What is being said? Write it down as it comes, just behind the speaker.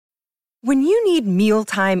When you need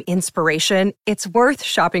mealtime inspiration, it's worth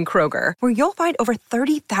shopping Kroger, where you'll find over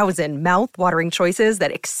 30,000 mouth-watering choices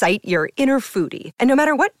that excite your inner foodie. And no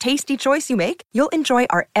matter what tasty choice you make, you'll enjoy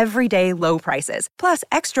our everyday low prices, plus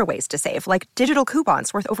extra ways to save, like digital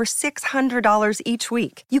coupons worth over $600 each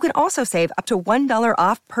week. You can also save up to $1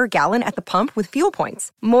 off per gallon at the pump with fuel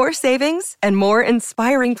points. More savings and more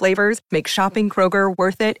inspiring flavors make shopping Kroger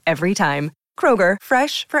worth it every time. Kroger,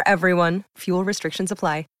 fresh for everyone. Fuel restrictions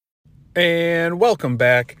apply. And welcome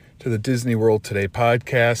back to the Disney World Today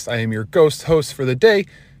podcast. I am your ghost host for the day,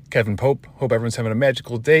 Kevin Pope. Hope everyone's having a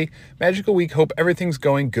magical day, magical week. Hope everything's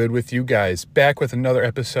going good with you guys. Back with another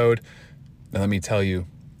episode. Now let me tell you,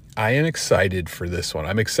 I am excited for this one.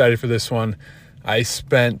 I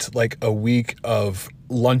spent like a week of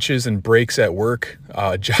lunches and breaks at work,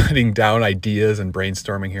 jotting down ideas and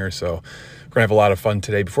brainstorming here. So we're gonna have a lot of fun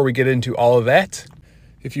today. Before we get into all of that,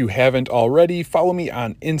 if you haven't already, follow me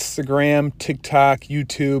on Instagram, TikTok,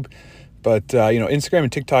 YouTube. But, Instagram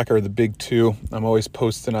and TikTok are the big two. I'm always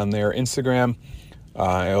posting on there. Instagram,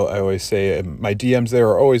 I always say my DMs there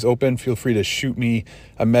are always open. Feel free to shoot me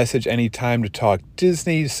a message anytime to talk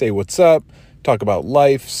Disney, say what's up, talk about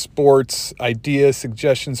life, sports, ideas,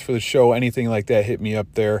 suggestions for the show, anything like that, hit me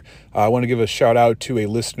up there. I want to give a shout out to a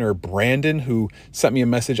listener, Brandon, who sent me a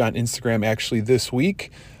message on Instagram actually this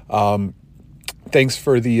week. Thanks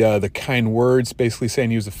for the kind words, basically saying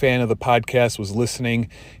he was a fan of the podcast, was listening,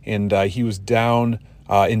 and he was down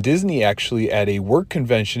in Disney actually at a work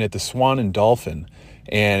convention at the Swan and Dolphin.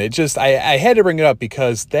 And it just, I had to bring it up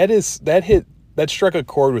because that struck a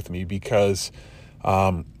chord with me because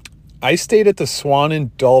I stayed at the Swan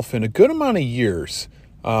and Dolphin a good amount of years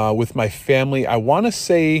with my family. I want to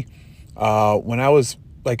say when I was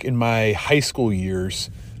like in my high school years,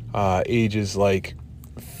 ages like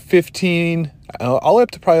 15, all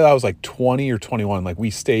up to probably I was like 20 or 21. Like we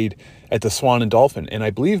stayed at the Swan and Dolphin, and I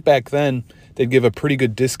believe back then they'd give a pretty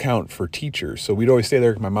good discount for teachers. So we'd always stay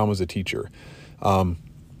there because my mom was a teacher. So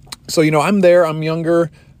I'm there. I'm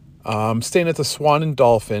younger. Staying at the Swan and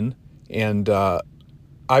Dolphin, and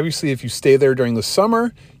obviously, if you stay there during the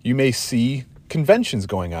summer, you may see conventions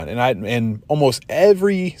going on. And almost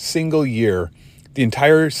every single year, the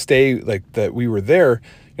entire stay like that we were there,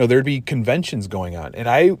 there'd be conventions going on, and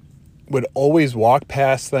I would always walk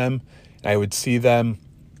past them, and I would see them,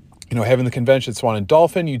 having the convention at Swan and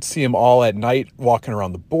Dolphin. You'd see them all at night walking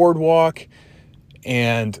around the boardwalk.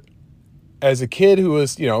 And as a kid who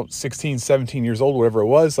was, 16, 17 years old, whatever it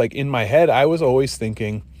was, like in my head, I was always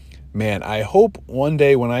thinking, man, I hope one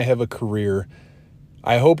day when I have a career,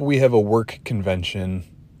 I hope we have a work convention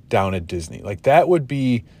down at Disney. Like that would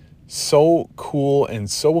be so cool and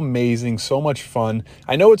so amazing, so much fun.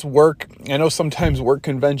 I know it's work. I know sometimes work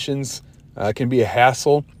conventions can be a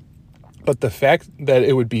hassle, but the fact that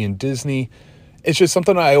it would be in Disney, it's just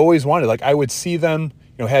something I always wanted. Like I would see them,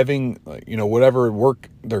 having, whatever work,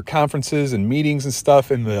 their conferences and meetings and stuff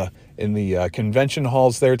in the convention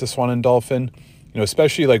halls there at the Swan and Dolphin.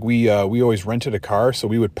 Especially like we always rented a car, so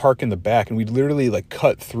we would park in the back and we'd literally like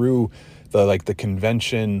cut through the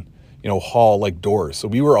convention hall like doors. So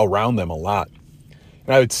we were around them a lot.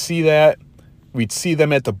 And I would see that. We'd see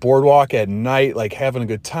them at the boardwalk at night, like having a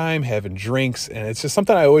good time, having drinks. And it's just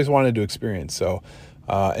something I always wanted to experience. So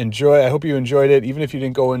enjoy. I hope you enjoyed it. Even if you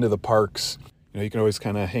didn't go into the parks, you can always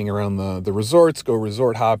kind of hang around the resorts, go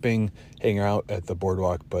resort hopping, hang out at the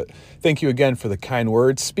boardwalk. But thank you again for the kind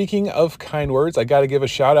words. Speaking of kind words, I got to give a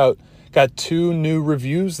shout out. Got 2 new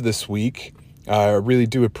reviews this week. I really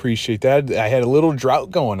do appreciate that. I had a little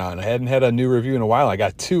drought going on. I hadn't had a new review in a while. I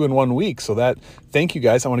got 2 in 1 week. So thank you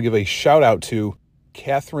guys. I want to give a shout out to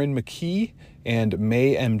Catherine McKee and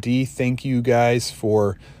May MD. Thank you guys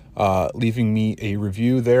for leaving me a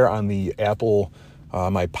review there on the Apple,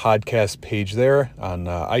 my podcast page there on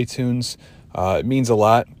iTunes. It means a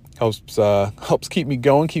lot. Helps keep me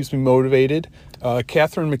going, keeps me motivated.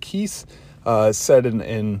 Catherine McKee said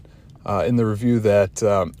in the review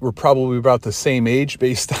that we're probably about the same age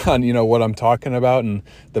based on, what I'm talking about and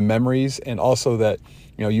the memories, and also that,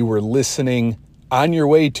 you were listening on your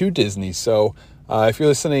way to Disney. So if you're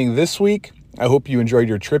listening this week, I hope you enjoyed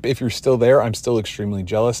your trip. If you're still there, I'm still extremely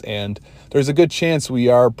jealous, and there's a good chance we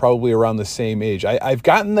are probably around the same age. I've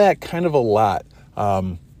gotten that kind of a lot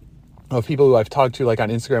of people who I've talked to, like on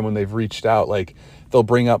Instagram, when they've reached out, like they'll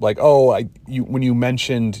bring up like, when you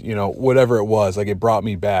mentioned, whatever it was, like it brought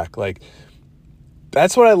me back. Like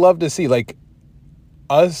that's what I love to see. Like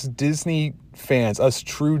us Disney fans, us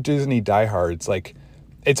true Disney diehards, like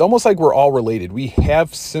it's almost like we're all related. We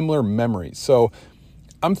have similar memories. So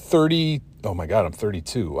I'm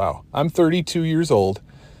 32. Wow. I'm 32 years old.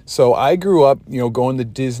 So I grew up, going to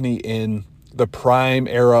Disney in the prime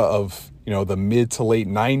era of, the mid to late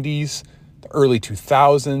 90s, the early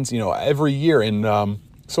 2000s, every year. And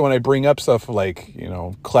so when I bring up stuff like,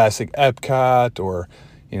 classic Epcot or,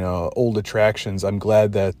 old attractions, I'm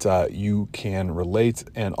glad that you can relate.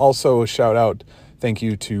 And also a shout out, thank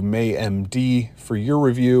you to May MD for your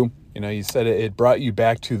review. You said it brought you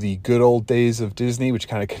back to the good old days of Disney, which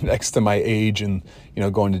kind of connects to my age and,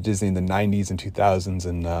 going to Disney in the 90s and 2000s.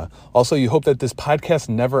 And also you hope that this podcast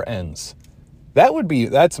never ends.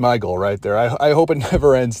 That's my goal right there. I hope it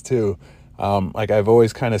never ends too. Like I've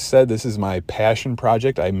always kind of said, this is my passion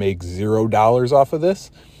project. I make $0 off of this.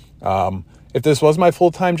 If this was my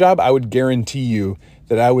full-time job, I would guarantee you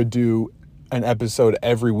that I would do an episode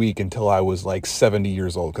every week until I was like 70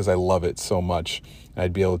 years old because I love it so much.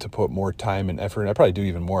 I'd be able to put more time and effort. I'd probably do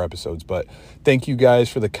even more episodes. But thank you guys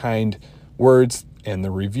for the kind words and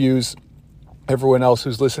the reviews. Everyone else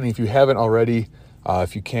who's listening, if you haven't already,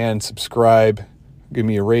 if you can, subscribe, give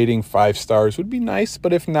me a rating. 5 stars would be nice.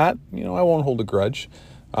 But if not, I won't hold a grudge.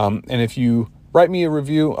 And if you write me a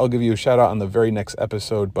review, I'll give you a shout out on the very next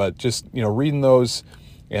episode. But just, reading those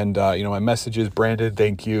and, my messages, Brandon,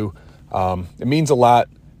 thank you. It means a lot.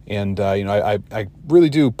 And, I really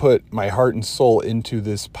do put my heart and soul into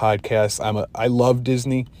this podcast. I love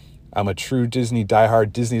Disney. I'm a true Disney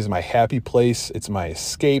diehard. Disney is my happy place. It's my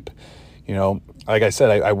escape. Like I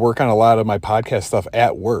said, I work on a lot of my podcast stuff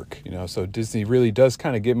at work, so Disney really does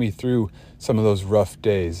kind of get me through some of those rough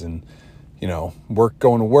days and,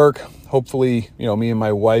 going to work. Hopefully, me and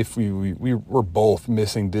my wife, we're both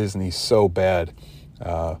missing Disney so bad.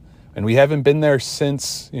 And we haven't been there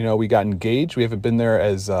since, we got engaged. We haven't been there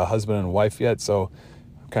as husband and wife yet. So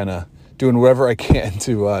I'm kind of doing whatever I can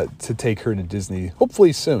to take her to Disney,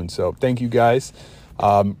 hopefully soon. So thank you guys.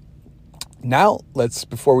 Now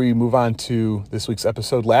before we move on to this week's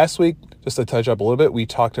episode, last week, just to touch up a little bit, we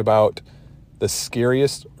talked about the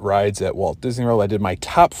scariest rides at Walt Disney World. I did my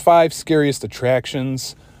top 5 scariest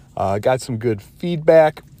attractions, got some good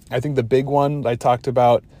feedback. I think the big one I talked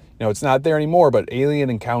about, it's not there anymore, but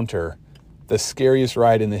Alien Encounter, the scariest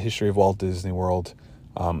ride in the history of Walt Disney World.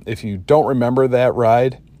 If you don't remember that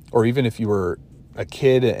ride, or even if you were a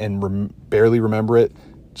kid and barely remember it,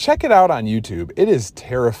 check it out on YouTube. It is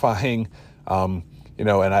terrifying, and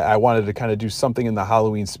I wanted to kind of do something in the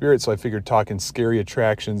Halloween spirit, so I figured talking scary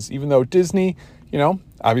attractions, even though Disney,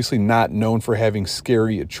 obviously not known for having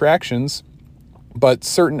scary attractions, but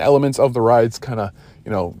certain elements of the rides kind of,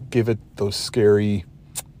 give it those scary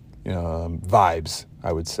vibes,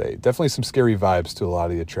 I would say. Definitely some scary vibes to a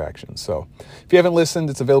lot of the attractions. So if you haven't listened,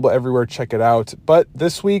 it's available everywhere. Check it out. But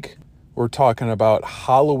this week, we're talking about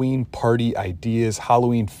Halloween party ideas,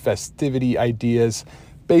 Halloween festivity ideas.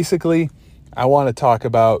 Basically, I want to talk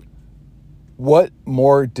about what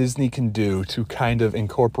more Disney can do to kind of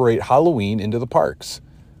incorporate Halloween into the parks.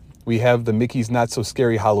 We have the Mickey's Not So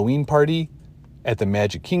Scary Halloween Party at the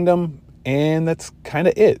Magic Kingdom, and that's kind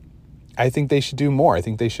of it. I think they should do more. I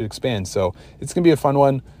think they should expand. So it's going to be a fun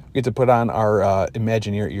one. We get to put on our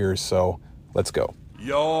Imagineer ears, so let's go.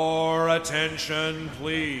 Your attention,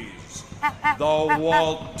 please. The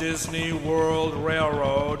Walt Disney World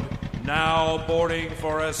Railroad now boarding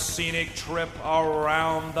for a scenic trip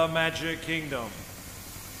around the Magic Kingdom.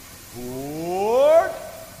 Board!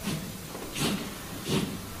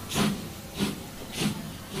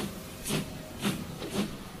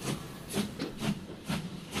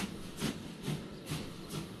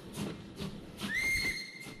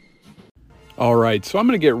 All right, so I'm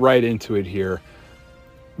going to get right into it here.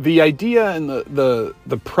 The idea and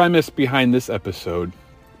the premise behind this episode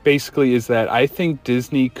basically is that I think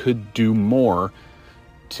Disney could do more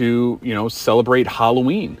to, celebrate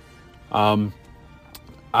Halloween. As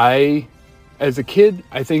a kid,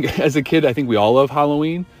 I think we all love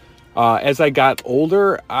Halloween. As I got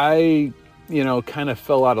older, I, kind of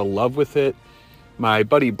fell out of love with it. My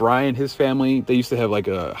buddy Brian, his family, they used to have like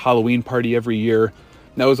a Halloween party every year.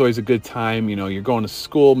 That was always a good time. You're going to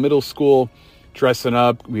school, middle school, dressing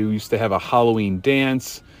up. We used to have a Halloween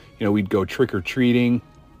dance. We'd go trick-or-treating.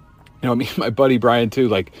 Me and my buddy Brian too,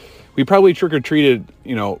 like we probably trick-or-treated,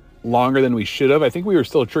 longer than we should have. I think we were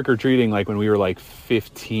still trick-or-treating like when we were like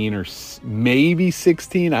 15 or maybe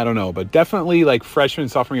 16. I don't know, but definitely like freshman,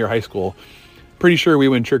 sophomore year of high school. Pretty sure we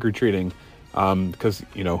went trick-or-treating because,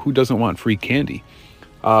 who doesn't want free candy?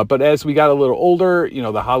 But as we got a little older,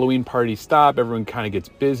 the Halloween party stopped, everyone kind of gets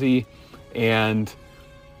busy, and,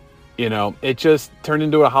 it just turned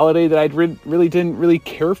into a holiday that I really didn't really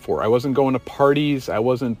care for. I wasn't going to parties. I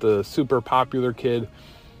wasn't the super popular kid.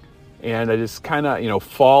 And I just kind of,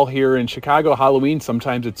 fall here in Chicago, Halloween,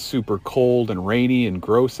 sometimes it's super cold and rainy and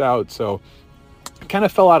gross out. So I kind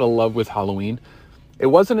of fell out of love with Halloween. It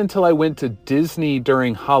wasn't until I went to Disney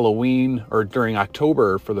during Halloween or during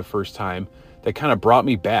October for the first time that kind of brought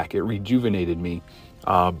me back. It rejuvenated me.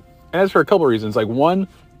 And that's for a couple of reasons. Like one,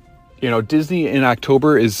 Disney in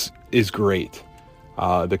October is great.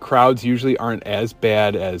 The crowds usually aren't as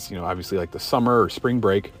bad as, obviously like the summer or spring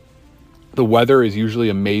break. The weather is usually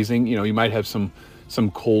amazing. You might have some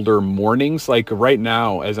colder mornings. Like right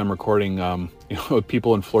now, as I'm recording,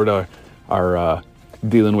 people in Florida are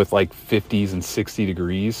dealing with like 50s and 60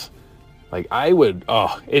 degrees. Like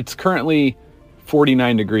it's currently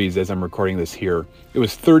 49 degrees as I'm recording this here. It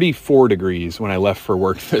was 34 degrees when I left for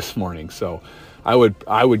work this morning. So I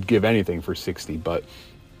would give anything for 60, but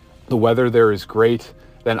the weather there is great.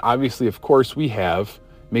 Then obviously, of course, we have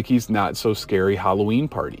Mickey's Not So Scary Halloween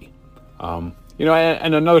Party. And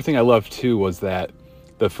another thing I loved too was that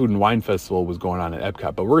the Food and Wine Festival was going on at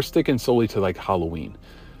Epcot, but we're sticking solely to like Halloween.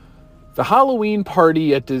 The Halloween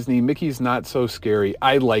party at Disney, Mickey's Not So Scary,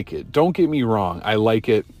 I like it. Don't get me wrong. I like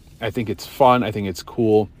it. I think it's fun. I think it's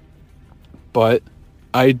cool. But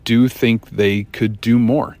I do think they could do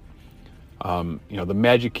more. The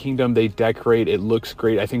Magic Kingdom, they decorate. It looks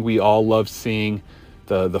great. I think we all love seeing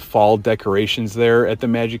the fall decorations there at the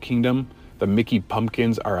Magic Kingdom. The Mickey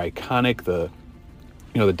pumpkins are iconic. The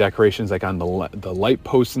decorations like on the light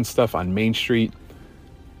posts and stuff on Main Street.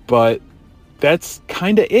 But that's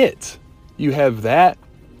kind of it. You have that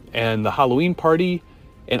and the Halloween party.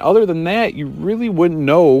 And other than that, you really wouldn't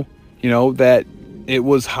know, that it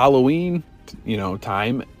was Halloween,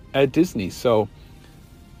 time at Disney. So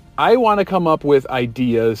I want to come up with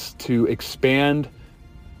ideas to expand,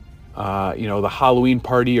 the Halloween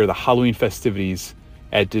party or the Halloween festivities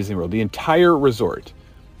at Disney World, the entire resort.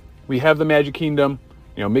 We have the Magic Kingdom,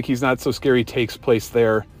 Mickey's Not So Scary takes place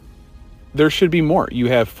there. There should be more. You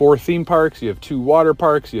have 4 theme parks, you have 2 water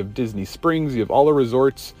parks, you have Disney Springs, you have all the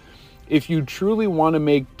resorts. If you truly want to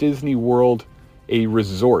make Disney World a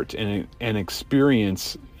resort and an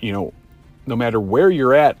experience, no matter where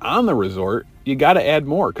you're at on the resort, you got to add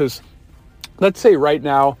more. Because let's say right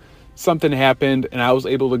now something happened and I was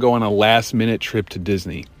able to go on a last minute trip to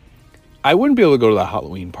Disney. I wouldn't be able to go to the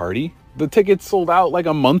Halloween party. The tickets sold out like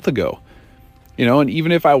a month ago. And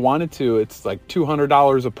even if I wanted to, it's like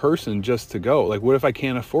 $200 a person just to go. Like, what if I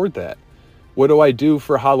can't afford that? What do I do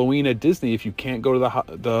for Halloween at Disney if you can't go to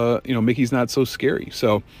the Mickey's Not So Scary?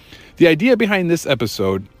 So the idea behind this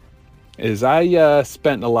episode is I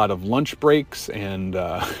spent a lot of lunch breaks and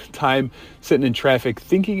time sitting in traffic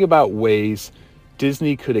thinking about ways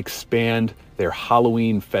Disney could expand their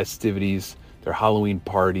Halloween festivities, their Halloween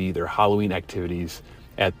party, their Halloween activities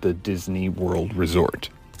at the Disney World Resort.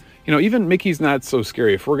 Even Mickey's Not So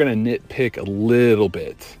Scary, if we're going to nitpick a little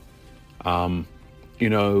bit,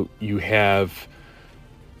 you have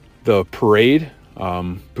the parade,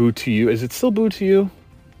 Boo to You. Is it still Boo to You?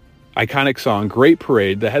 Iconic song, great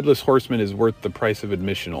parade. The Headless Horseman is worth the price of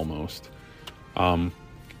admission almost.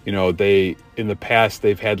 They, in the past,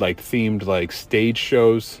 they've had like themed like stage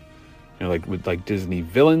shows, like with like Disney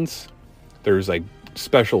villains. There's like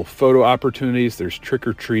special photo opportunities. There's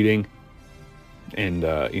trick-or-treating. And,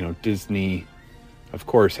 Disney, of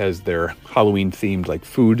course, has their Halloween themed like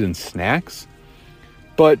food and snacks.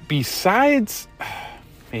 But besides,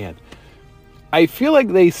 I feel like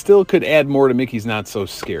they still could add more to Mickey's Not So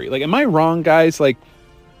Scary. Like, am I wrong, guys? Like,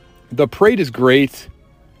 the parade is great.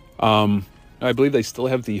 I believe they still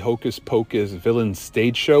have the Hocus Pocus villain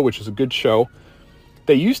stage show, which is a good show.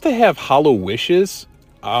 They used to have Hollow Wishes.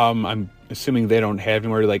 I'm assuming they don't have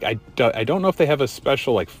anywhere. Like, I don't know if they have a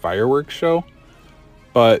special like fireworks show,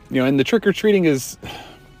 but and the trick or treating is,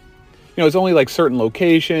 it's only like certain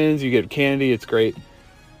locations. You get candy. It's great.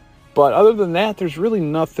 But other than that, there's really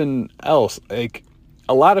nothing else. Like,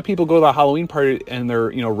 a lot of people go to the Halloween party and they're,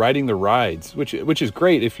 riding the rides, which is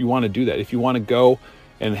great if you want to do that. If you want to go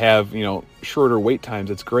and have, shorter wait times,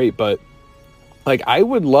 it's great. But like, I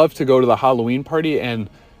would love to go to the Halloween party and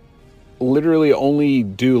literally only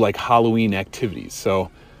do like Halloween activities.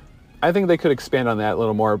 So I think they could expand on that a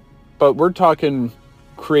little more, but we're talking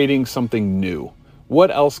creating something new.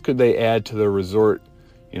 What else could they add to the resort?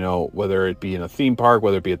 Whether it be in a theme park,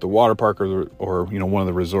 whether it be at the water park or one of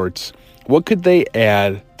the resorts, what could they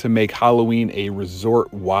add to make Halloween a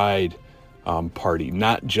resort-wide party?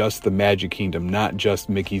 Not just the Magic Kingdom, not just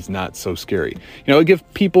Mickey's Not So Scary. It give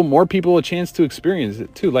more people a chance to experience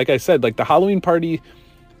it too. Like I said, like the Halloween party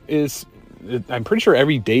I'm pretty sure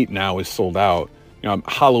every date now is sold out.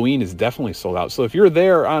 Halloween is definitely sold out. So if you're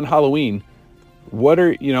there on Halloween,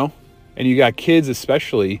 and you got kids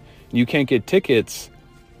especially, you can't get tickets,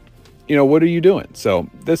 what are you doing? So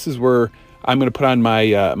this is where I'm going to put on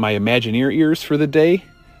my my Imagineer ears for the day.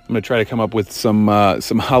 I'm going to try to come up with some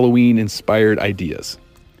Halloween inspired ideas.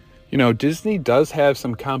 Disney does have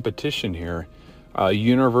some competition here.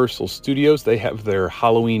 Universal Studios, they have their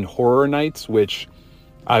Halloween Horror Nights, which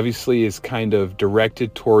obviously is kind of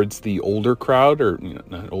directed towards the older crowd, or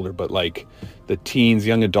not older, but like the teens,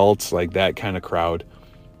 young adults, like that kind of crowd,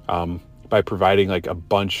 by providing like a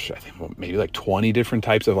bunch, I think maybe like 20 different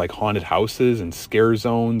types of like haunted houses and scare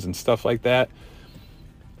zones and stuff like that.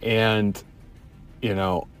 And,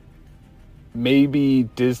 maybe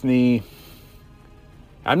Disney,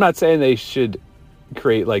 I'm not saying they should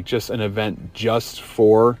create like just an event just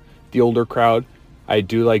for the older crowd. I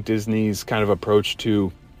do like Disney's kind of approach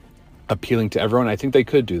to appealing to everyone. I think they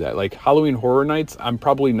could do that. Like Halloween Horror Nights, I'm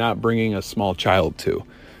probably not bringing a small child to.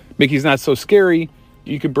 Mickey's Not So Scary,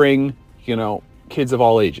 you could bring, kids of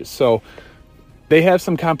all ages. So they have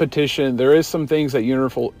some competition. There is some things that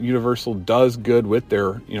Universal does good with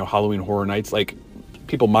their, Halloween Horror Nights, like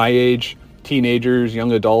people my age, teenagers,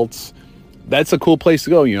 young adults. That's a cool place to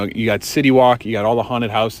go. You got City Walk, you got all the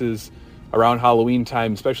haunted houses around Halloween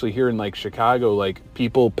time, especially here in like Chicago. Like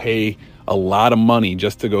people pay a lot of money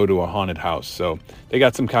just to go to a haunted house. So they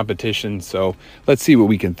got some competition. So let's see what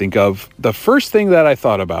we can think of. The first thing that I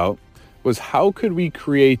thought about was how could we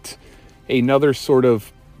create another sort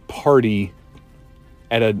of party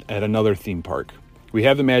at another theme park? We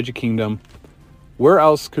have the Magic Kingdom. Where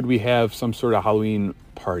else could we have some sort of Halloween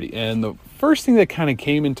party? And the first thing that kind of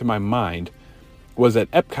came into my mind was at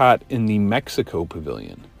Epcot in the Mexico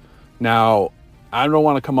Pavilion. Now, I don't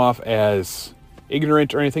want to come off as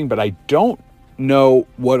ignorant or anything, but I don't know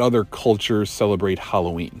what other cultures celebrate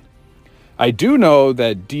Halloween. I do know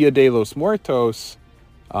that Dia de los Muertos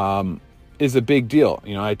is a big deal.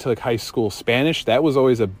 I took high school Spanish. That was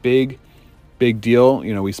always a big deal.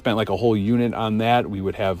 We spent like a whole unit on that. We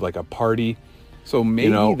would have like a party. So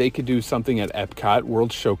maybe they could do something at Epcot,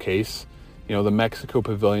 World Showcase. The Mexico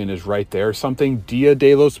Pavilion is right there. Something Dia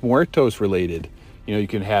de los Muertos related. You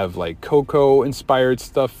can have like Coco inspired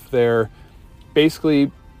stuff there.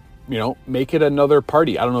 Basically, make it another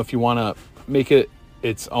party. I don't know if you want to make it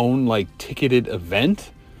its own like ticketed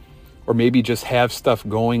event, or maybe just have stuff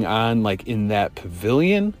going on like in that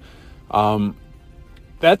pavilion. It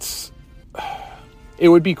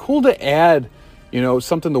would be cool to add,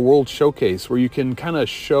 something to World Showcase where you can kind of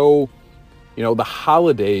show, the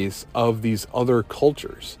holidays of these other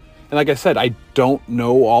cultures. And like I said, I don't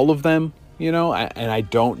know all of them, and I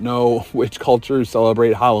don't know which cultures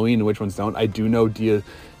celebrate Halloween and which ones don't. I do know Dia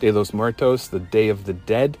de los Muertos, the Day of the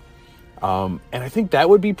Dead. And I think that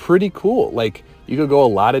would be pretty cool. Like, you could go a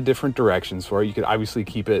lot of different directions for it. You could obviously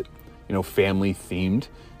keep it, family themed.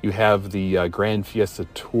 You have the Grand Fiesta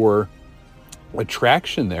Tour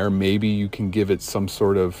attraction there. Maybe you can give it some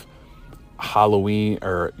sort of Halloween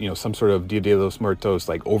or, some sort of Dia de los Muertos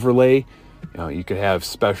like overlay. You could have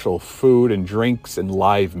special food and drinks and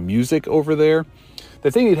live music over there.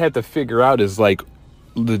 The thing you'd have to figure out is like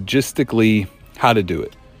logistically how to do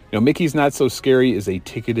it. Mickey's Not So Scary is a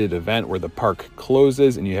ticketed event where the park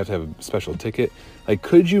closes and you have to have a special ticket. Like,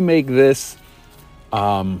 could you make this,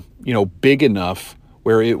 big enough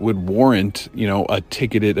where it would warrant, a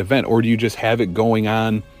ticketed event? Or do you just have it going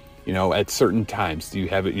on, at certain times? Do you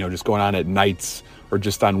have it, just going on at nights or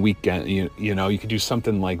just on weekend? You could do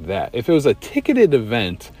something like that. If it was a ticketed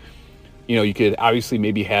event, you could obviously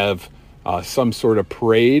maybe have some sort of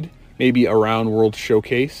parade, maybe around World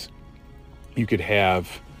Showcase. You could have,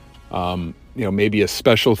 maybe a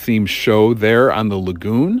special themed show there on the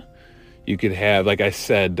lagoon. You could have, like I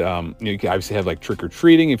said, you could obviously have like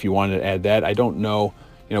trick-or-treating if you wanted to add that. I don't know,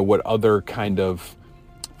 what other kind of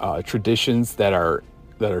traditions that are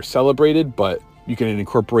celebrated, but you can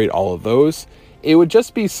incorporate all of those. It would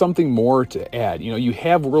just be something more to add. You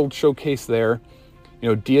have World Showcase there.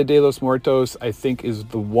 Dia de los Muertos, I think, is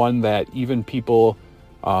the one that even people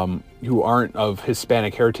who aren't of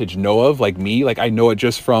Hispanic heritage know of, like me. Like, I know it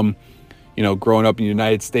just from, growing up in the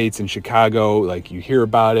United States in Chicago. Like, you hear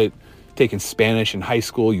about it, taking Spanish in high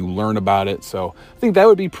school, you learn about it. So I think that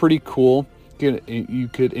would be pretty cool. You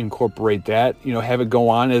could incorporate that, have it go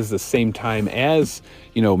on as the same time as,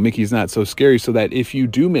 Mickey's Not So Scary, so that if you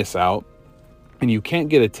do miss out and you can't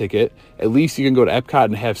get a ticket, at least you can go to Epcot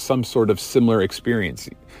and have some sort of similar experience.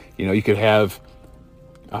 You could have,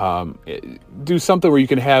 do something where you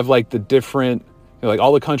can have like the different, like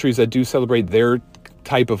all the countries that do celebrate their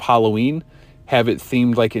type of Halloween, have it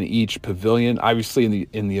themed like in each pavilion. Obviously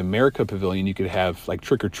in the America Pavilion, you could have like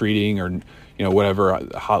trick-or-treating or, whatever,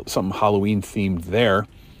 something Halloween themed there.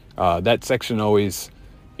 That section always,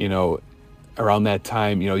 around that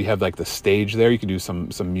time, you have like the stage there. You can do some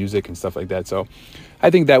music and stuff like that. So I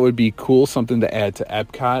think that would be cool, something to add to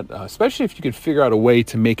Epcot, especially if you could figure out a way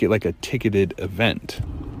to make it like a ticketed event.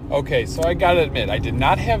 Okay, so I gotta admit, I did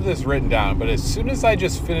not have this written down, but as soon as I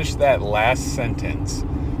just finished that last sentence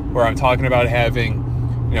where I'm talking about having,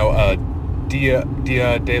 a Dia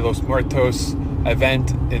de los Muertos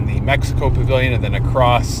event in the Mexico Pavilion, and then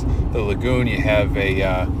across the lagoon you have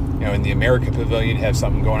in the America Pavilion, you have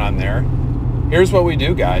something going on there. Here's what we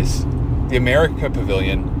do, guys. The America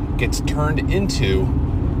Pavilion gets turned into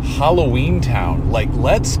Halloween Town. Like,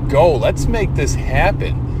 let's go. Let's make this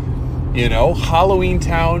happen. Halloween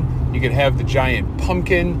Town. You can have the giant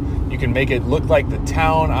pumpkin. You can make it look like the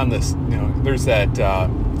town on this. There's that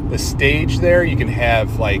the stage there. You can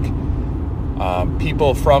have like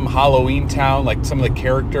people from Halloween Town, like some of the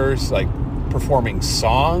characters, like performing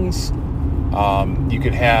songs. You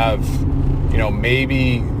could have,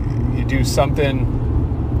 maybe you do something.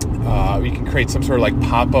 You can create some sort of like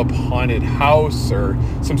pop-up haunted house or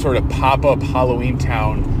some sort of pop-up Halloween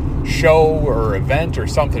Town show or event or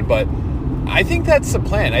something. But I think that's the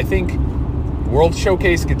plan. I think World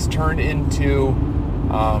Showcase gets turned into,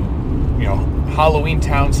 Halloween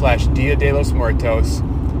Town / Dia de los Muertos.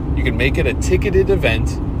 You can make it a ticketed event.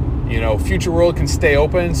 Future World can stay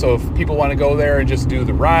open, so if people want to go there and just do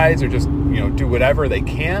the rides or just, do whatever, they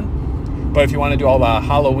can. But if you want to do all the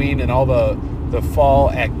Halloween and all the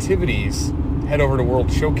fall activities, head over to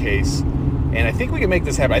World Showcase. And I think we can make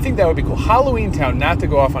this happen. I think that would be cool. Halloween Town, not to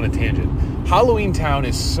go off on a tangent, Halloween Town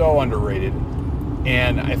is so underrated.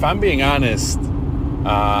 And if I'm being honest,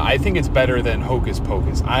 I think it's better than Hocus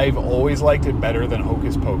Pocus. I've always liked it better than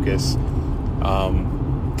Hocus Pocus.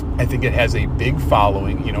 I think it has a big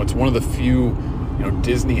following. It's one of the few,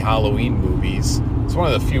 Disney Halloween movies. It's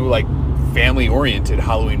one of the few like family-oriented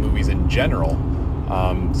Halloween movies in general.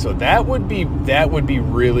 So that would be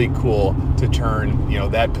really cool to turn,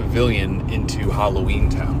 that pavilion into Halloween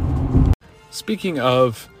Town. Speaking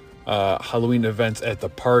of Halloween events at the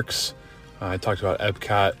parks, I talked about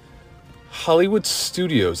Epcot. Hollywood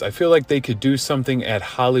Studios. I feel like they could do something at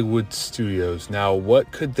Hollywood Studios. Now,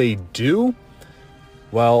 what could they do?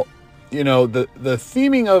 Well, the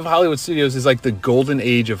theming of Hollywood Studios is like the golden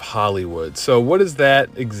age of Hollywood. So what is that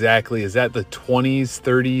exactly? Is that the 20s,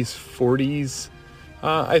 30s, 40s?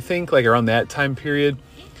 I think like around that time period.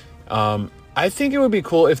 I think it would be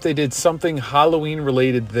cool if they did something Halloween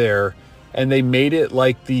related there and they made it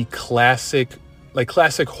like the classic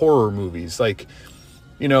horror movies. Like,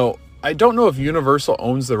 I don't know if Universal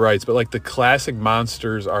owns the rights, but like the classic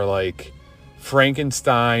monsters are like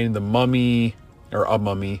Frankenstein, the Mummy, or a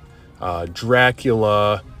Mummy,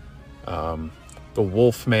 Dracula, the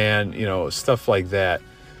Wolfman, stuff like that.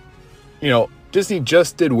 Disney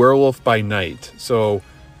just did Werewolf by Night, so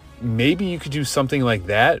maybe you could do something like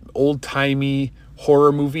that, old-timey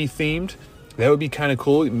horror movie themed. That would be kind of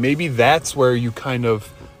cool. Maybe that's where you kind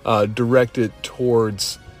of direct it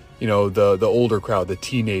towards, the older crowd, the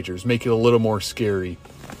teenagers, make it a little more scary.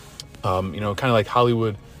 Kind of like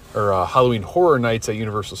Hollywood or Halloween Horror Nights at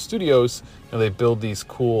Universal Studios. They build these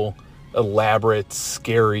cool, elaborate,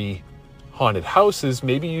 scary haunted houses.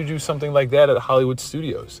 Maybe you do something like that at Hollywood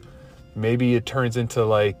Studios. Maybe it turns into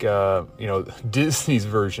like, Disney's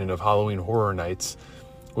version of Halloween Horror Nights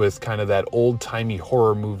with kind of that old-timey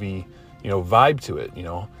horror movie, vibe to it,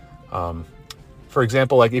 For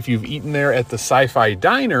example, like if you've eaten there at the Sci-Fi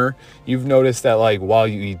Diner, you've noticed that like while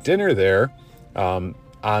you eat dinner there, on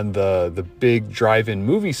the big drive-in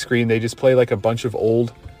movie screen, they just play like a bunch of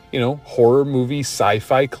old, horror movie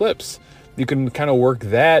sci-fi clips. You can kind of work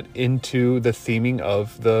that into the theming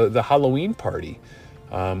of the Halloween party.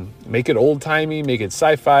 Make it old-timey, make it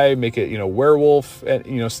sci-fi, make it, werewolf,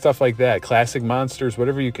 stuff like that. Classic monsters,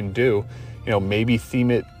 whatever you can do, maybe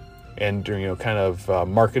theme it and, kind of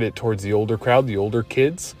market it towards the older crowd, the older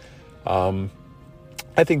kids.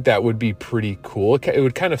 I think that would be pretty cool. It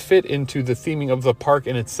would kind of fit into the theming of the park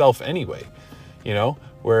in itself anyway,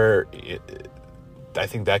 where I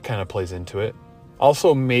think that kind of plays into it.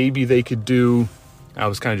 Also, maybe they could do, I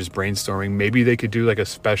was kind of just brainstorming, maybe they could do like a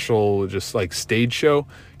special just like stage show.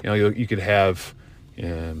 You could have,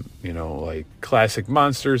 like classic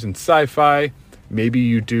monsters and sci-fi. Maybe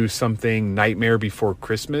you do something Nightmare Before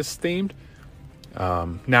Christmas themed.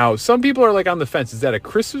 Now, some people are like on the fence. Is that a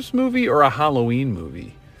Christmas movie or a Halloween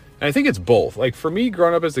movie? And I think it's both. Like for me,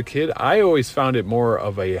 growing up as a kid, I always found it more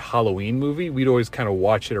of a Halloween movie. We'd always kind of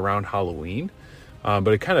watch it around Halloween. But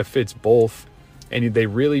it kind of fits both. And they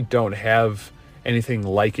really don't have anything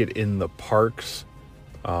like it in the parks.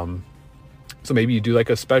 So maybe you do like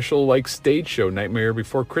a special like stage show, Nightmare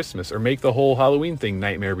Before Christmas, or make the whole Halloween thing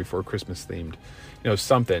Nightmare Before Christmas themed,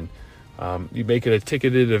 something. You make it a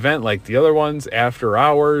ticketed event like the other ones, after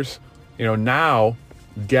hours. Now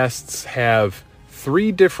guests have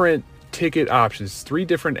 3 different ticket options, 3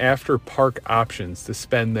 different after park options to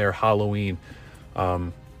spend their Halloween.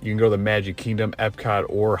 You can go to the Magic Kingdom, Epcot,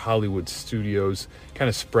 or Hollywood Studios. Kind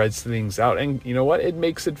of spreads things out, and you know what? It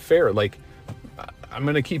makes it fair. Like, I'm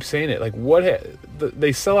gonna keep saying it. Like,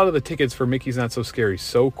 they sell out of the tickets for Mickey's Not So Scary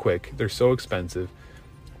so quick. They're so expensive.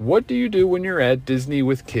 What do you do when you're at Disney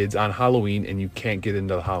with kids on Halloween and you can't get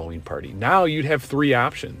into the Halloween party? Now you'd have 3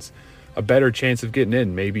 options, a better chance of getting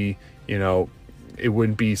in. Maybe it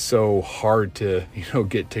wouldn't be so hard to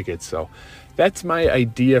get tickets. So that's my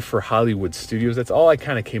idea for Hollywood Studios. That's all I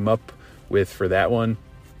kind of came up with for that one.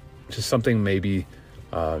 Just something maybe,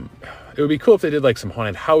 it would be cool if they did like some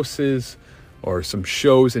haunted houses or some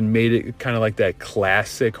shows and made it kind of like that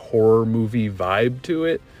classic horror movie vibe to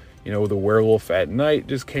it. The Werewolf at Night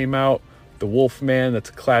just came out. The Wolfman, that's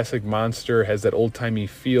a classic monster, has that old-timey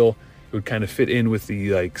feel. It would kind of fit in with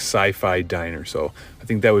the like sci-fi diner. So I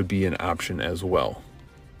think that would be an option as well.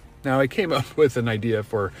 Now I came up with an idea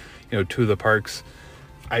for 2 of the parks.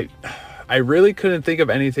 I really couldn't think of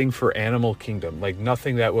anything for Animal Kingdom, like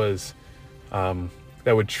nothing that was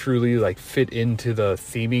that would truly like fit into the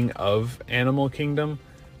theming of Animal Kingdom.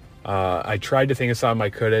 I tried to think of something I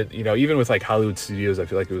couldn't, even with like Hollywood Studios, I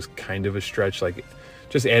feel like it was kind of a stretch. Like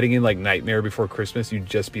just adding in like Nightmare Before Christmas, you'd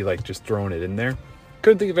just be like just throwing it in there.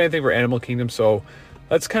 Couldn't think of anything for Animal Kingdom, so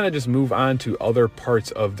let's kind of just move on to other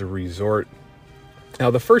parts of the resort. Now,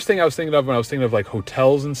 the first thing I was thinking of when I was thinking of like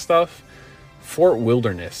hotels and stuff, Fort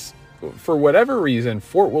Wilderness. For whatever reason,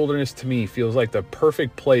 Fort Wilderness to me feels like the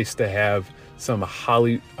perfect place to have some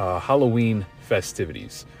Halloween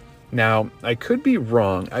festivities. Now, I could be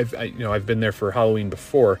wrong. I've been there for Halloween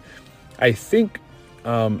before. I think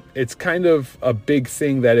it's kind of a big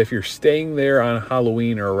thing that if you're staying there on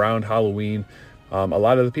Halloween or around Halloween, a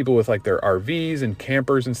lot of the people with like their RVs and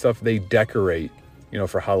campers and stuff, they decorate,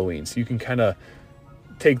 for Halloween. So you can kind of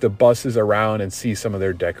take the buses around and see some of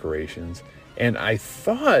their decorations. And I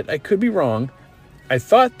thought, I could be wrong, I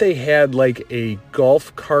thought they had like a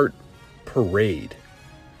golf cart parade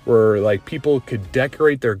where like people could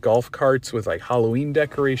decorate their golf carts with like Halloween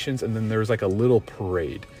decorations, and then there's like a little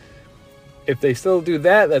parade. If they still do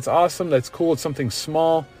that, that's awesome. That's cool. It's something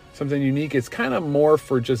small, something unique. It's kind of more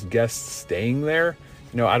for just guests staying there.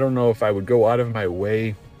 I don't know if I would go out of my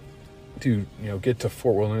way to, get to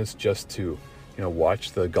Fort Wilderness just to,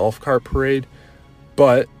 watch the golf cart parade.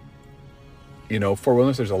 But, Fort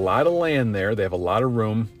Wilderness, there's a lot of land there. They have a lot of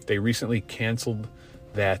room. They recently canceled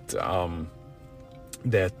that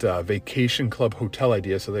Vacation Club hotel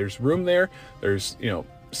idea. So there's room there. There's,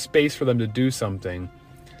 space for them to do something.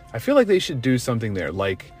 I feel like they should do something there,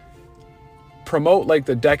 like promote like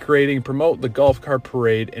the decorating, promote the golf cart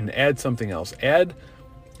parade, and add something else.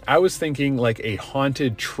 I was thinking like a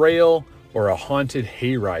haunted trail or a haunted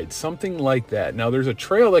hayride, something like that. Now there's a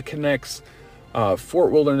trail that connects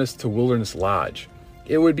Fort Wilderness to Wilderness Lodge.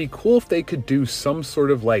 It would be cool if they could do some sort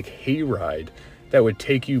of like hayride that would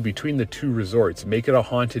take you between the 2 resorts, make it a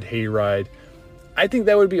haunted hayride. I think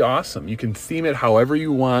that would be awesome. You can theme it however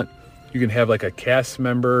you want. You can have like a cast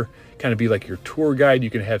member kind of be like your tour guide. You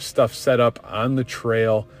can have stuff set up on the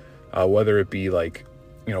trail, whether it be like,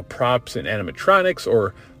 props and animatronics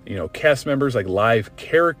or, cast members like live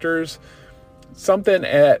characters. Something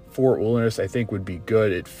at Fort Wilderness I think would be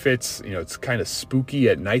good. It fits, it's kind of spooky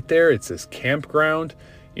at night there. It's this campground,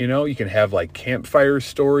 you can have like campfire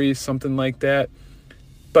stories, something like that.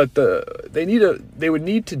 But they would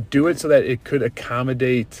need to do it so that it could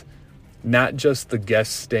accommodate not just the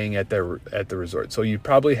guests staying at the resort. So you'd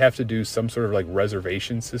probably have to do some sort of like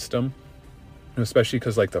reservation system, especially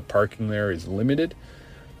because like the parking there is limited.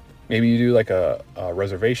 Maybe you do like a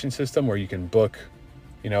reservation system where you can book,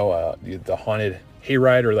 the haunted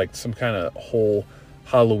hayride or like some kind of whole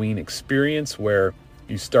Halloween experience where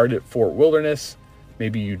you start at Fort Wilderness.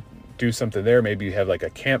 Maybe you do something there. Maybe you have like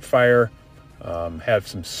a campfire, have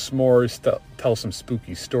some s'mores, tell some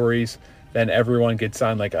spooky stories. Then everyone gets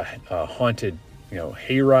on like a haunted,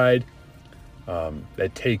 hayride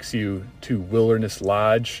that takes you to Wilderness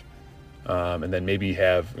Lodge. And then maybe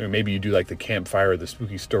you do like the campfire or the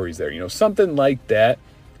spooky stories there, something like that.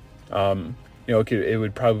 It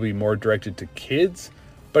would probably be more directed to kids,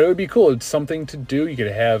 but it would be cool. It's something to do. You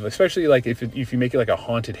could have, especially like if you make it like a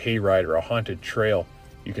haunted hayride or a haunted trail,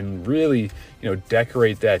 you can really,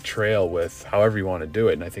 decorate that trail with however you want to do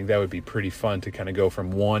it. And I think that would be pretty fun to kind of go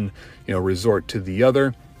from one, resort to the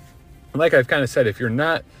other. And like I've kind of said, if you're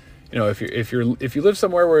not, if you live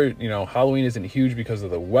somewhere where, Halloween isn't huge because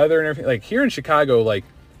of the weather and everything, like here in Chicago, like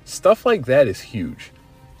stuff like that is huge.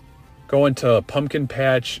 Going to a pumpkin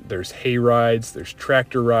patch, there's hay rides, there's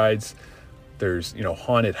tractor rides, there's,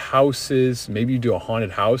 haunted houses. Maybe you do a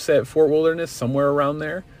haunted house at Fort Wilderness, somewhere around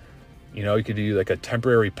there. You could do like a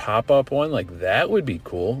temporary pop-up one, like that would be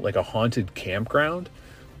cool, like a haunted campground.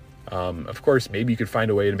 Of course, maybe you could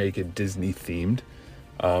find a way to make it Disney themed.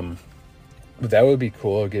 But that would be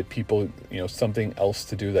cool. Get people, something else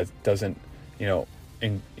to do that doesn't,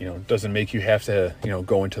 doesn't make you have to,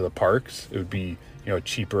 go into the parks. It would be, a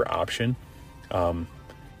cheaper option. The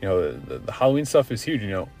Halloween stuff is huge.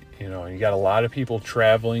 You got a lot of people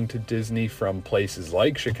traveling to Disney from places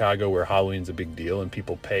like Chicago where Halloween's a big deal and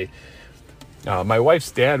people pay. My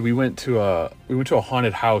wife's dad, we went to a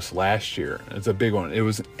haunted house last year. It's a big one. It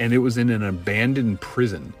was in an abandoned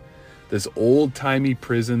prison. This old-timey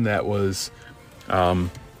prison that was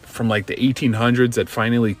from like the 1800s that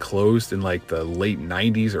finally closed in like the late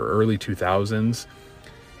 90s or early 2000s.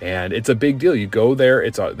 And it's a big deal. You go there,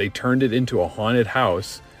 they turned it into a haunted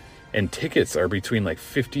house, and tickets are between like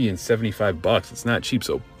 $50 and $75. It's not cheap.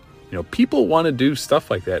 So, people want to do stuff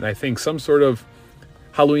like that. And I think some sort of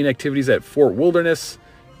Halloween activities at Fort Wilderness,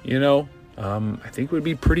 I think would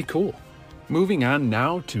be pretty cool. Moving on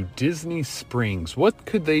now to Disney Springs. What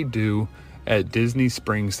could they do at Disney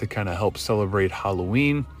Springs to kind of help celebrate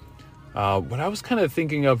Halloween? What I was kind of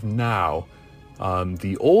thinking of now,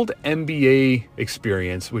 the old NBA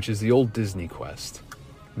experience, which is the old Disney Quest.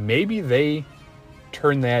 Maybe they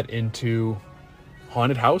turn that into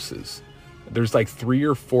haunted houses. There's like 3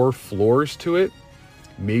 or 4 floors to it.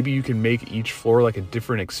 Maybe you can make each floor like a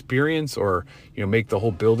different experience, or make the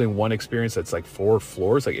whole building one experience that's like 4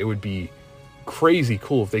 floors. Like, it would be crazy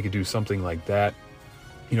cool if they could do something like that.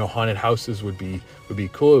 Haunted houses would be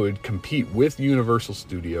cool. It would compete with Universal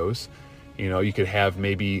Studios. You could have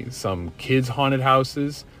maybe some kids haunted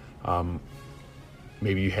houses.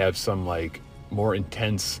 Maybe you have some like more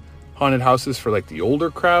intense haunted houses for like the older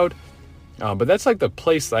crowd. But that's like the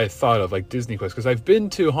place I thought of, like Disney Quest, because I've been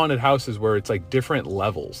to haunted houses where it's like different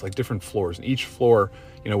levels, like different floors, and each floor,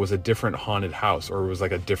 was a different haunted house, or it was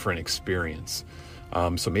like a different experience.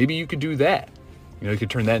 So maybe you could do that. You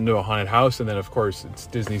could turn that into a haunted house, and then of course it's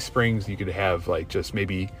Disney Springs. You could have like just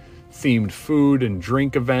maybe themed food and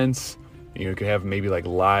drink events. You could have maybe like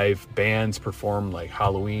live bands perform like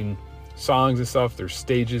Halloween songs and stuff. There's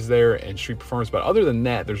stages there and street performance, but other than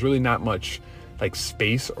that, there's really not much like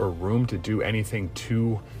space or room to do anything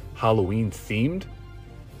too Halloween themed.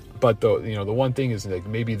 But the one thing is like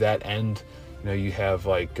maybe that end, you have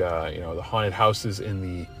like the haunted houses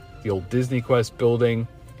in the old Disney Quest building.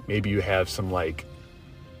 Maybe you have some like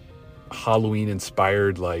Halloween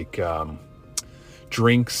inspired like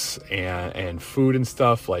drinks and food and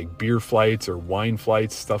stuff, like beer flights or wine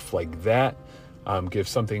flights, stuff like that. Give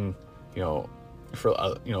something, for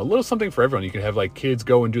a little something for everyone. You can have like kids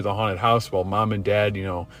go and do the haunted house while mom and dad,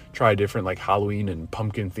 try different like Halloween and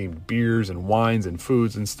pumpkin themed beers and wines and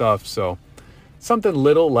foods and stuff. So something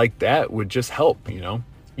little like that would just help.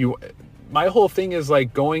 My whole thing is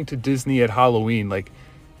like going to Disney at Halloween, like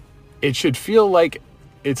it should feel like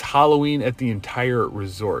it's Halloween at the entire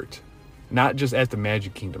resort, not just at the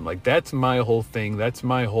Magic Kingdom. Like, that's my whole thing. That's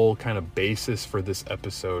my whole kind of basis for this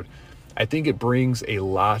episode. I think it brings a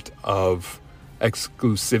lot of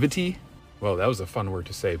exclusivity. Well, that was a fun word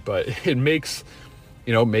to say, but it makes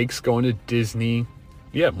going to Disney,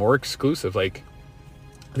 more exclusive. Like,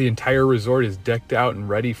 the entire resort is decked out and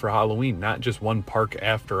ready for Halloween, not just one park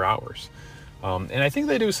after hours. And I think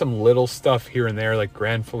they do some little stuff here and there, like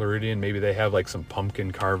Grand Floridian. Maybe they have like some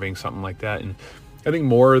pumpkin carving, something like that. And I think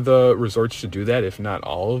more of the resorts should do that, if not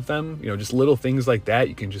all of them. Just little things like that.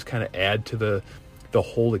 You can just kind of add to the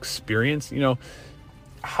whole experience.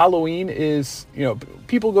 Halloween is,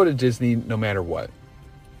 people go to Disney no matter what.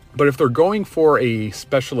 But if they're going for a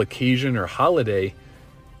special occasion or holiday,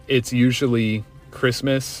 it's usually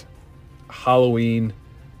Christmas, Halloween,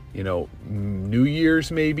 New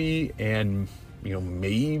Year's maybe, and,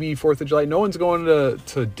 maybe 4th of July. No one's going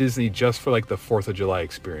to Disney just for like the 4th of July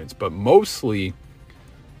experience, but mostly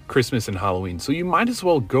Christmas and Halloween. So you might as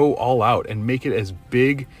well go all out and make it as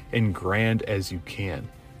big and grand as you can.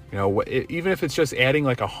 Even if it's just adding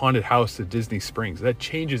like a haunted house to Disney Springs, that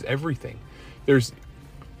changes everything. There's,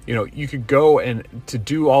 you could go and to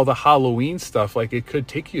do all the Halloween stuff, like it could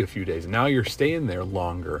take you a few days. Now you're staying there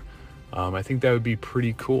longer. I think that would be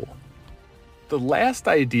pretty cool. The last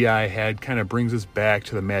idea I had kind of brings us back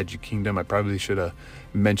to the Magic Kingdom. I probably should have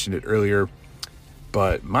mentioned it earlier,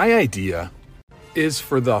 but my idea is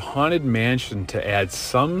for the Haunted Mansion to add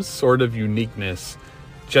some sort of uniqueness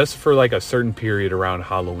just for like a certain period around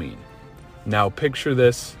Halloween. Now picture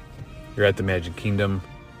this, you're at the Magic Kingdom,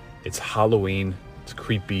 it's Halloween, it's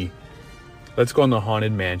creepy. Let's go in the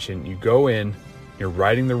Haunted Mansion. You go in, you're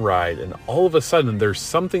riding the ride, and all of a sudden there's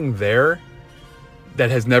something there that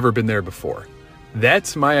has never been there before.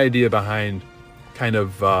 That's my idea behind kind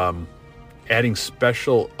of adding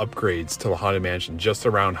special upgrades to the Haunted Mansion just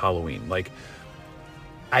around Halloween. Like,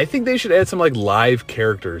 I think they should add some like live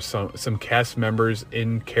characters, some cast members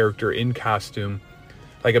in character, in costume.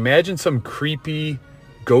 Like, imagine some creepy,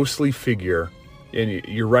 ghostly figure, and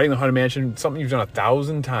you're riding the Haunted Mansion, something you've done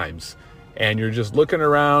 1,000 times, and you're just looking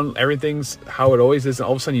around, everything's how it always is, and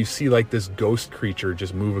all of a sudden you see like this ghost creature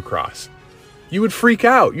just move across. You would freak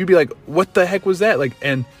out. You'd be like, what the heck was that? Like,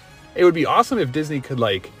 and it would be awesome if Disney could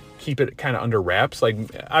like keep it kind of under wraps. Like,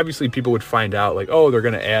 obviously people would find out like, oh, they're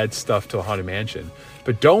going to add stuff to the Haunted Mansion,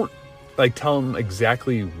 but don't like tell them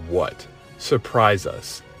exactly what. Surprise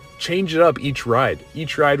us. Change it up each ride.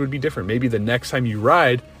 Each ride would be different. Maybe the next time you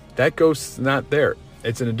ride, that ghost's not there.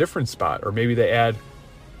 It's in a different spot. Or maybe they add,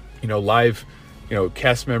 live,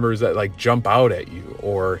 cast members that like jump out at you.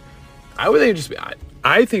 Or I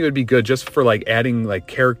think it would be good just for like adding like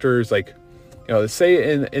characters, like,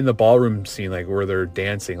 say in the ballroom scene, like where they're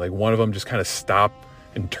dancing, like one of them just kind of stop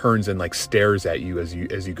and turns and like stares at you as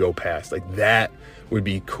you go past. Like, that would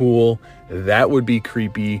be cool. That would be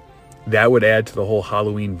creepy. That would add to the whole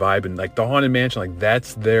Halloween vibe. And like the Haunted Mansion, like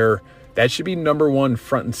that should be number one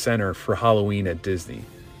front and center for Halloween at Disney.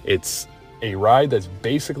 It's a ride that's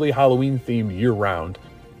basically Halloween themed year round.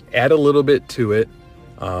 Add a little bit to it.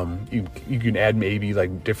 You can add maybe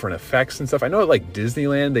like different effects and stuff. I know at like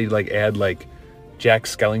Disneyland, they like add like Jack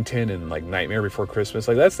Skellington and like Nightmare Before Christmas.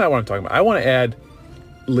 Like, that's not what I'm talking about. I want to add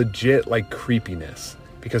legit like creepiness,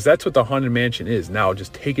 because that's what the Haunted Mansion is. Now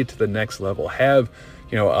just take it to the next level. Have,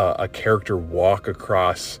 a character walk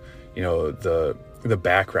across, the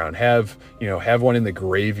background. Have one in the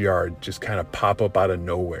graveyard just kind of pop up out of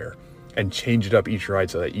nowhere, and change it up each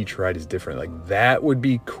ride so that each ride is different. Like, that would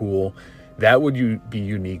be cool. That would be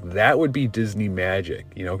unique. That would be Disney magic,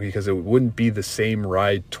 because it wouldn't be the same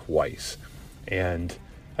ride twice. And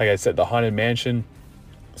like I said, the Haunted Mansion,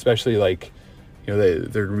 especially like, they're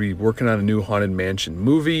going to be working on a new Haunted Mansion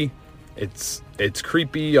movie. It's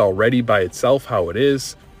creepy already by itself, how it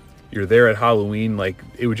is. You're there at Halloween, like,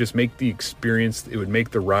 it would just make the experience, it would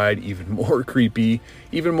make the ride even more creepy,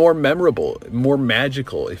 even more memorable, more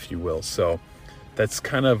magical, if you will. So that's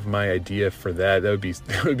kind of my idea for that.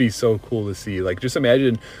 That would be so cool to see. Like, just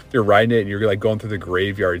imagine you're riding it and you're like going through the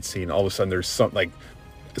graveyard scene. All of a sudden there's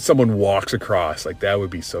someone walks across. Like, that would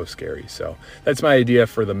be so scary. So that's my idea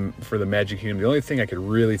for the Magic Kingdom. The only thing I could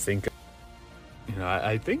really think of,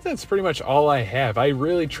 I think that's pretty much all I have. I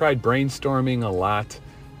really tried brainstorming a lot.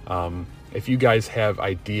 If you guys have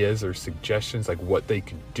ideas or suggestions, like what they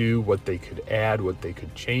could do, what they could add, what they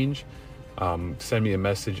could change, send me a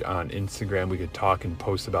message on Instagram. We could talk and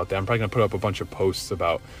post about that. I'm probably gonna put up a bunch of posts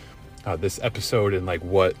about this episode and like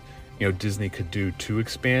what Disney could do to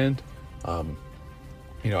expand.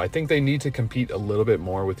 I think they need to compete a little bit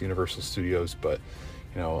more with Universal Studios, but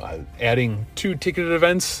adding 2 ticketed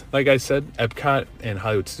events, like I said, Epcot and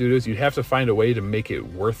Hollywood Studios, you'd have to find a way to make it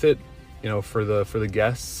worth it, for the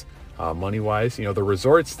guests, money wise. The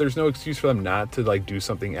resorts, there's no excuse for them not to like do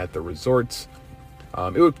something at the resorts.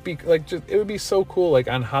 It would be like it would be so cool, like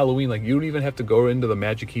on Halloween, like you don't even have to go into the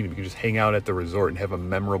Magic Kingdom. You can just hang out at the resort and have a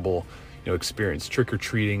memorable experience.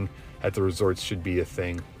 Trick-or-treating at the resorts should be a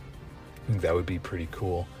thing. I think that would be pretty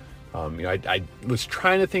cool. I was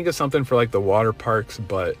trying to think of something for like the water parks,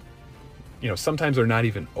 but sometimes they're not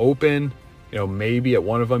even open. Maybe at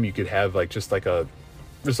one of them you could have like just like a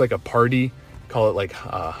party, call it like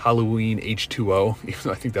Halloween H2O, even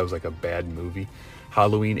though I think that was like a bad movie.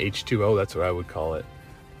 Halloween H2O, that's what I would call it.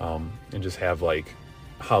 And just have like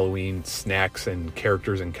Halloween snacks and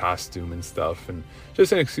characters in costume and stuff, and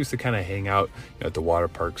just an excuse to kind of hang out at the water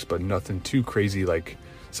parks, but nothing too crazy like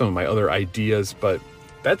some of my other ideas. But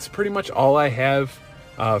that's pretty much all I have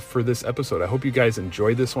for this episode. I hope you guys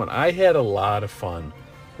enjoyed this one. I had a lot of fun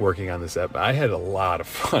working on this episode. I had a lot of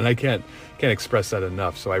fun. I can't express that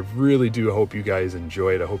enough. So I really do hope you guys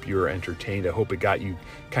enjoyed. I hope you were entertained. I hope it got you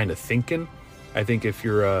kind of thinking. I think if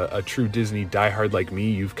you're a true Disney diehard like me,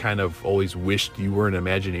 you've kind of always wished you were an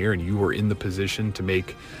Imagineer and you were in the position to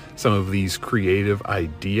make some of these creative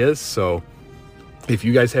ideas. So if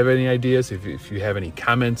you guys have any ideas, if you have any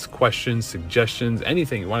comments, questions, suggestions,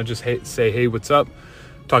 anything, you want to just say, hey, what's up?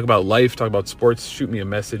 Talk about life, talk about sports, shoot me a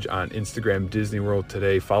message on Instagram, Disney World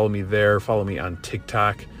Today. Follow me there. Follow me on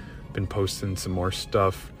TikTok. Been posting some more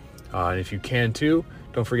stuff. And if you can too,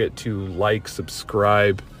 Don't forget to like,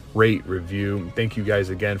 subscribe, rate, review. Thank you guys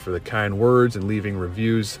again for the kind words and leaving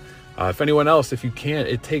reviews. If anyone else, if you can't,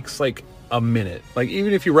 it takes like a minute. Like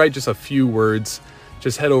even if you write just a few words,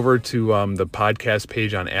 just head over to the podcast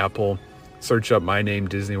page on Apple, search up my name,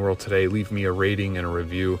 Disney World Today, leave me a rating and a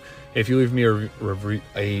review. If you leave me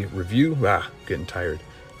a review, getting tired,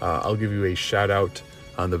 I'll give you a shout out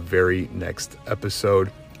on the very next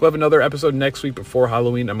episode. We'll have another episode next week before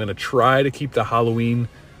Halloween. I'm going to try to keep the Halloween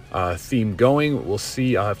theme going. We'll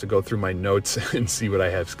see. I'll have to go through my notes and see what I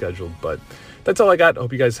have scheduled. But that's all I got.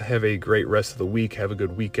 Hope you guys have a great rest of the week. Have a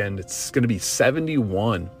good weekend. It's going to be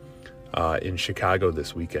 71 in Chicago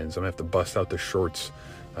this weekend. So I'm going to have to bust out the shorts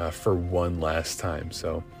for one last time.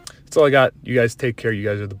 So that's all I got. You guys take care. You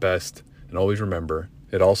guys are the best. And always remember,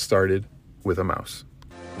 it all started with a mouse.